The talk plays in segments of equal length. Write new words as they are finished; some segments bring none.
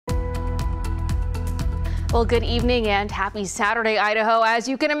Well, good evening and happy Saturday, Idaho. As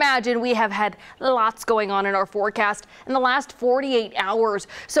you can imagine, we have had lots going on in our forecast in the last 48 hours.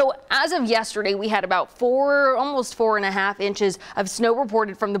 So as of yesterday, we had about almost 4.5 inches of snow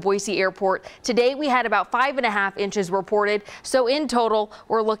reported from the Boise airport. Today, we had about 5.5 inches reported. So in total,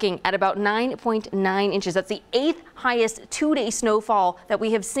 we're looking at about 9.9 inches. That's the 8th highest two-day snowfall that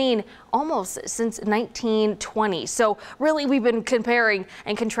we have seen almost since 1920. So really, we've been comparing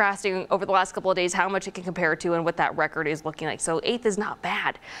and contrasting over the last couple of days how much it can compare to and what that record is looking like. So 8th is not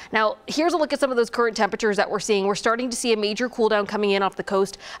bad. Now, here's a look at some of those current temperatures that we're seeing. We're starting to see a major cool down coming in off the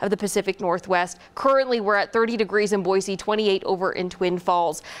coast of the Pacific Northwest. Currently, we're at 30 degrees in Boise, 28 over in Twin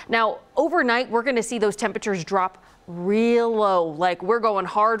Falls. Now, overnight, we're going to see those temperatures drop real low, like we're going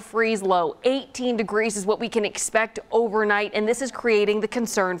hard freeze low. 18 degrees is what we can expect overnight, and this is creating the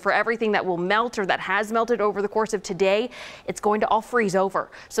concern for everything that will melt or that has melted over the course of today. It's going to all freeze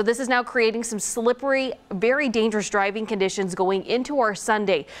over. So this is now creating some slippery, very dangerous driving conditions going into our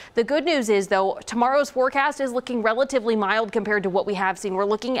Sunday. The good news is, though, tomorrow's forecast is looking relatively mild compared to what we have seen. We're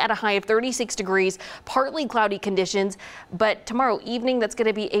looking at a high of 36 degrees, partly cloudy conditions, but tomorrow evening, that's going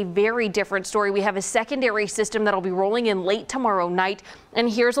to be a very different story. We have a secondary system that'll be rolling in late tomorrow night. And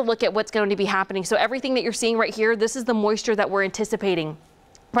here's a look at what's going to be happening. So everything that you're seeing right here, this is the moisture that we're anticipating.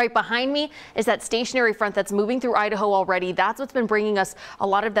 Right behind me is that stationary front that's moving through Idaho already. That's what's been bringing us a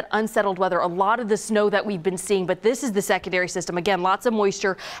lot of that unsettled weather, a lot of the snow that we've been seeing. But this is the secondary system. Again, lots of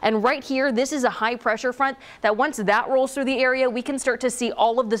moisture. And right here, this is a high pressure front that once that rolls through the area, we can start to see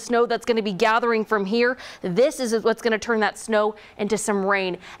all of the snow that's going to be gathering from here. This is what's going to turn that snow into some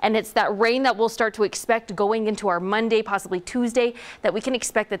rain. And it's that rain that we'll start to expect going into our Monday, possibly Tuesday, that we can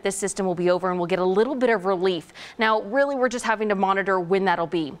expect that this system will be over and we'll get a little bit of relief. Now, really, we're just having to monitor when that'll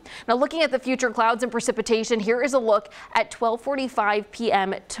be. Now, looking at the future clouds and precipitation, here is a look at 12:45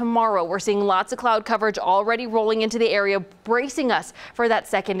 p.m. tomorrow. We're seeing lots of cloud coverage already rolling into the area, bracing us for that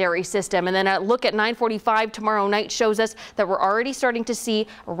secondary system. And then a look at 9:45 tomorrow night shows us that we're already starting to see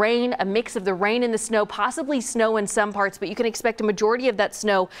rain, a mix of the rain and the snow, possibly snow in some parts, but you can expect a majority of that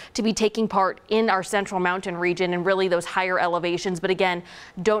snow to be taking part in our central mountain region and really those higher elevations. But again,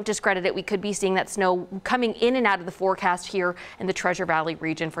 don't discredit it. We could be seeing that snow coming in and out of the forecast here in the Treasure Valley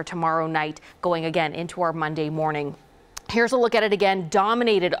region for tomorrow night, going again into our Monday morning. Here's a look at it again,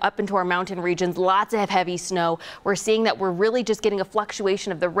 dominated up into our mountain regions, lots of heavy snow. We're seeing that we're really just getting a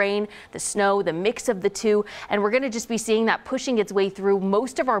fluctuation of the rain, the snow, the mix of the two, and we're going to just be seeing that pushing its way through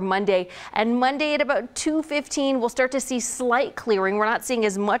most of our Monday. And Monday at about 2:15, we'll start to see slight clearing. We're not seeing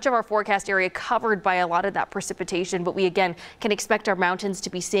as much of our forecast area covered by a lot of that precipitation, but we again can expect our mountains to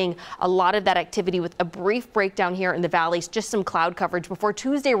be seeing a lot of that activity with a brief breakdown here in the valleys, just some cloud coverage before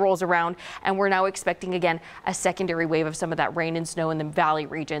Tuesday rolls around, and we're now expecting again a secondary wave of some of that rain and snow in the valley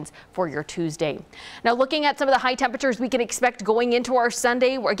regions for your Tuesday. Now, looking at some of the high temperatures we can expect going into our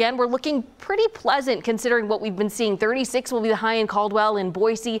Sunday, again, we're looking pretty pleasant considering what we've been seeing. 36 will be the high in Caldwell and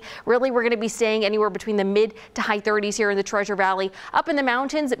Boise. Really, we're going to be staying anywhere between the mid to high 30s here in the Treasure Valley. Up in the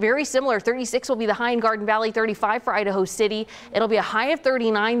mountains, very similar. 36 will be the high in Garden Valley, 35 for Idaho City. It'll be a high of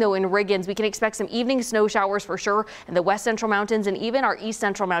 39 though in Riggins. We can expect some evening snow showers for sure in the west central mountains and even our east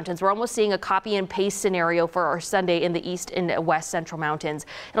central mountains. We're almost seeing a copy and paste scenario for our Sunday in the east and west central mountains.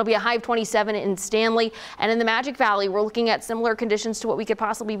 It'll be a high of 27 in Stanley, and in the Magic Valley we're looking at similar conditions to what we could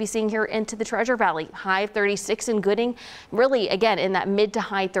possibly be seeing here into the Treasure Valley. High of 36 in Gooding, really again in that mid to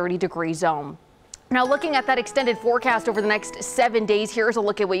high 30-degree zone. Now, looking at that extended forecast over the next 7 days, here's a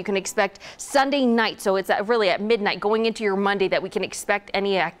look at what you can expect Sunday night. So it's really at midnight going into your Monday that we can expect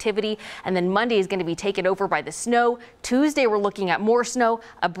any activity. And then Monday is going to be taken over by the snow. Tuesday, we're looking at more snow,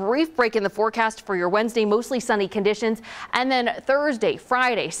 a brief break in the forecast for your Wednesday, mostly sunny conditions. And then Thursday,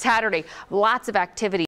 Friday, Saturday, lots of activity.